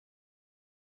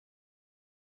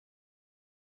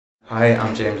Hi,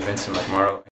 I'm James Vincent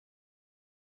McMorrow.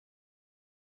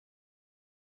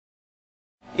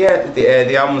 Yeah,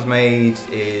 the album was made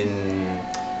in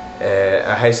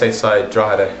a house outside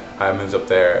Drogheda. I moved up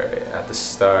there at the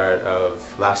start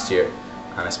of last year,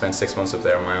 and I spent 6 months up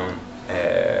there on my own.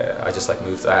 I just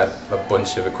moved. I had a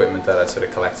bunch of equipment that I'd sort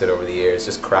of collected over the years,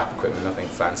 just crap equipment, nothing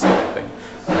fancy or anything.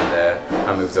 And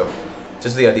I moved up.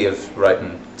 Just the idea of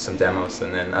writing some demos,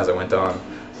 and then as I went on,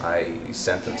 I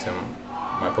sent them to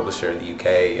my publisher in the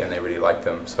UK, and they really liked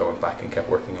them. So I went back and kept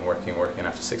working and working and working.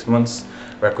 After 6 months,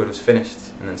 the record was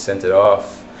finished, and then sent it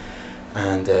off.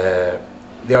 And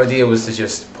the idea was to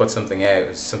just put something out. It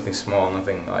was something small,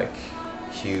 nothing like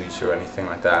huge or anything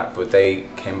like that. But they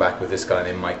came back with this guy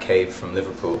named Mike Cave from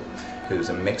Liverpool, who's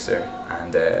a mixer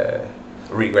and a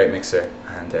really great mixer.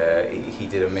 And he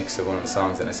did a mix of one of the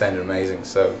songs, and it sounded amazing.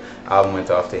 So the album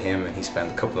went off to him, and he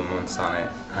spent a couple of months on it.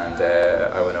 And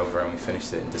I went over and we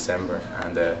finished it in December.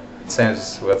 And it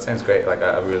sounds great.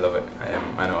 I really love it.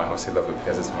 I know I obviously love it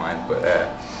because it's mine, but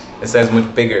it sounds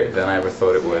much bigger than I ever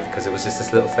thought it would, because it was just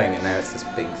this little thing, and now it's this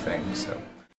big thing. So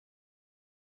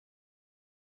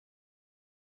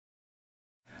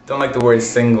don't like the word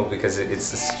single because it's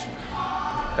just,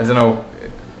 I don't know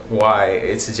why,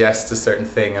 it suggests a certain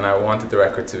thing, and I wanted the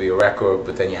record to be a record,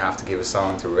 but then you have to give a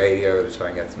song to radio to try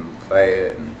and get them to play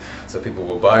it, and so people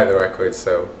will buy the record.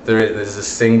 So there's a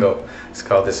single, it's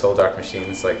called This Whole Dark Machine.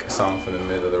 It's like a song from the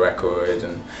middle of the record,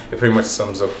 and it pretty much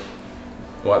sums up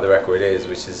what the record is,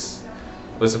 which is,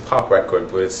 well, it's a pop record,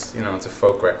 but it's, you know, it's a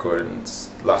folk record, and it's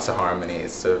lots of harmony.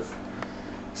 It's sort of,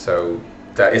 so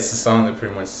that it's the song that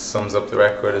pretty much sums up the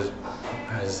record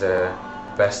as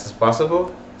best as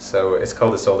possible. So it's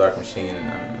called The Soul Dark Machine,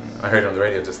 and I heard it on the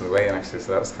radio just on the way in, actually,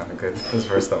 so that was kind of good. It was the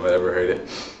first time I'd ever heard it.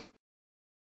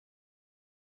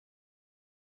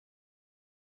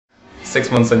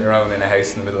 6 months on your own in a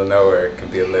house in the middle of nowhere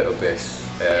can be a little bit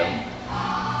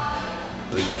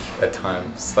bleak at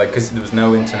times. Because there was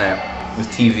no internet, it was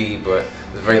TV, but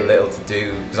there was very little to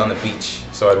do. It was on the beach,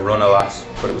 so I'd run a lot,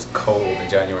 but it was cold in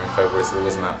January and February, so it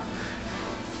wasn't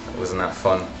that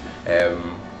fun.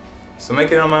 So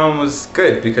making it on my own was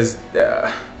good, because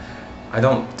I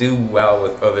don't do well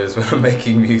with others when I'm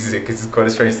making music. It's quite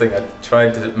a strange thing. I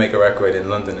tried to make a record in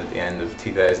London at the end of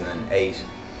 2008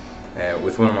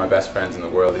 with one of my best friends in the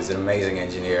world. He's an amazing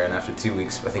engineer, and after 2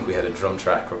 weeks I think we had a drum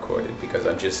track recorded, because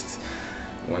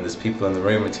when there's people in the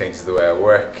room, it changes the way I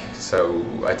work. So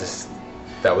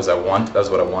that was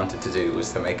what I wanted to do,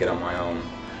 was to make it on my own.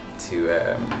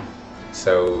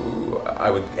 So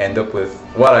I would end up with,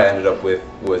 what I ended up with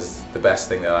was the best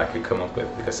thing that I could come up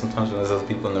with, because sometimes when there's other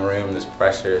people in the room, there's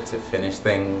pressure to finish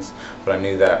things, but I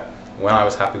knew that when I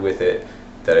was happy with it,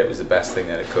 that it was the best thing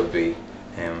that it could be.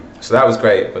 So that was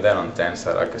great, but then on the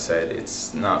downside, like I said,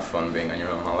 it's not fun being on your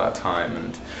own all that time,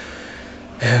 and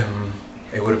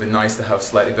it would have been nice to have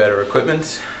slightly better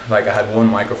equipment. I had one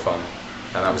microphone,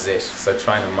 and that was it. So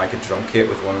trying to mic a drum kit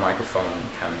with one microphone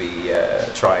can be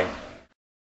trying.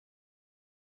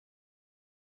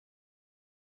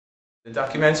 The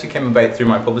documentary came about through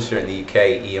my publisher in the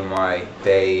UK, EMI.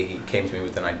 They came to me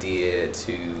with an idea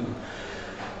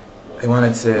they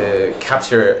wanted to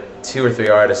capture 2 or 3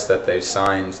 artists that they've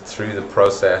signed through the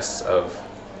process of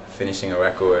finishing a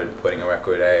record, putting a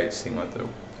record out,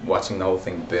 watching the whole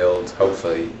thing build,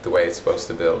 hopefully the way it's supposed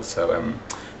to build. So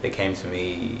they came to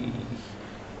me,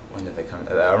 when did they come?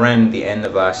 Around the end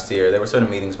of last year. There were sort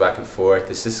of meetings back and forth.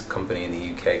 There's this company in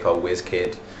the UK called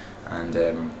WizKid, and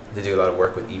they do a lot of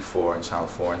work with E4 and Channel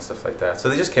 4 and stuff like that. So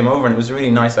they just came over, and it was a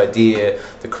really nice idea.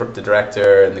 The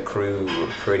director and the crew were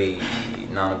pretty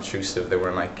non-obtrusive. They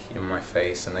weren't in my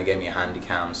face, and they gave me a handy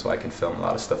cam so I can film a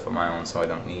lot of stuff on my own, so I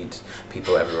don't need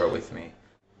people everywhere with me.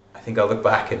 I think I'll look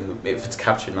back, and if it's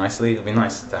captured nicely, it'll be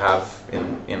nice to have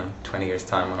in 20 years'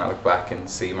 time, when I look back and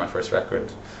see my first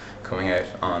record coming out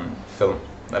on film.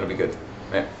 That'll be good.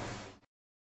 Yeah.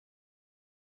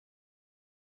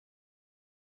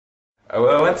 I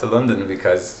went to London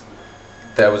because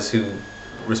that was who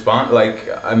responded.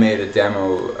 I made a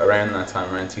demo around that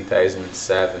time, around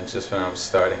 2007, just when I was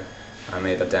starting. I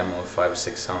made a demo of 5 or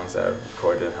 6 songs that I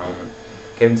recorded at home, and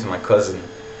gave them to my cousin,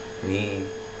 and he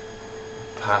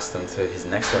passed them to his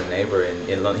next door neighbour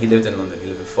in London. He lived in London, he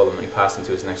lived in Fulham, and he passed them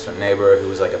to his next door neighbour, who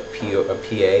was like a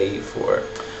PA for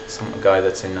a guy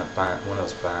that's in that band, one of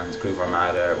those bands, Groove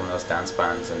Armada, one of those dance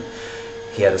bands, and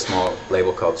he had a small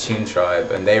label called Tune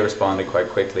Tribe, and they responded quite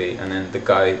quickly, and then the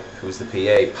guy who was the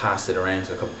PA passed it around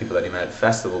to a couple of people that he met at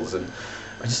festivals, and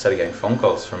I just started getting phone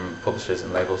calls from publishers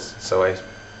and labels. So I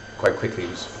quite quickly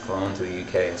was flown to the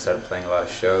UK and started playing a lot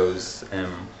of shows.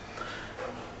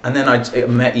 And then I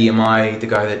met EMI, the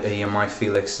guy that EMI,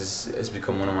 Felix, has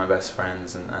become one of my best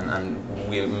friends, and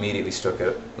we immediately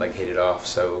hit it off.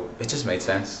 So it just made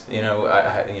sense. You know, I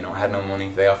had no money.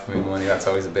 They offered me money. That's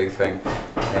always a big thing.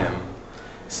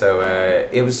 So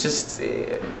it was just,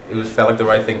 felt like the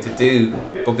right thing to do.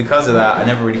 But because of that, I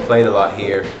never really played a lot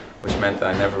here, which meant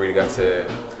that I never really got to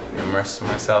immerse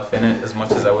myself in it as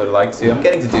much as I would like to. I'm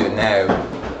getting to do it now,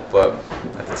 but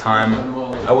at the time,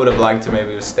 I would have liked to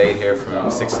maybe have stayed here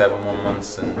for 6, 7 more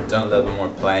months and done a little bit more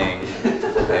playing.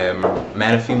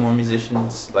 Met a few more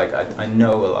musicians. Like I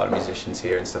know a lot of musicians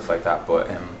here and stuff like that, but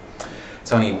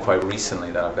it's only quite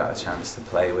recently that I've got a chance to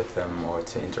play with them or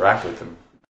to interact with them.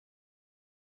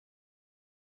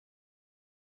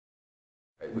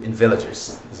 In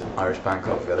Villagers, there's an Irish band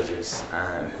called Villagers,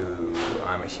 who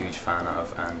I'm a huge fan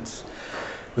of, and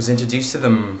was introduced to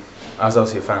them. I was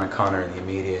also a fan of Connor in the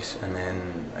immediate, and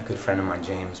then a good friend of mine,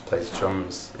 James, plays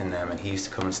drums in them, and he used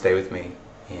to come and stay with me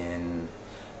in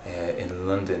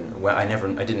London. Well, I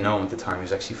didn't know him at the time. He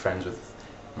was actually friends with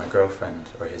my girlfriend,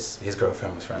 or his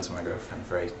girlfriend was friends with my girlfriend.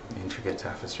 Very intricate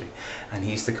tapestry. And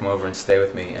he used to come over and stay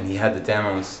with me, and he had the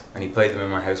demos, and he played them in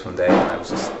my house one day, and I was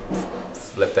just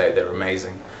flipped out. They were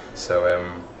amazing. So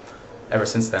ever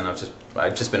since then,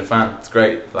 I've just been a fan. It's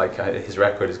great. Like his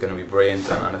record is going to be brilliant,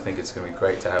 and I think it's going to be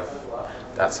great to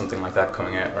have something like that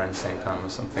coming out around the same time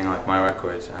as something like my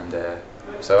record. And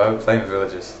so I would play in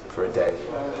Villages for a day,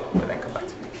 and then come back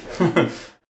to me.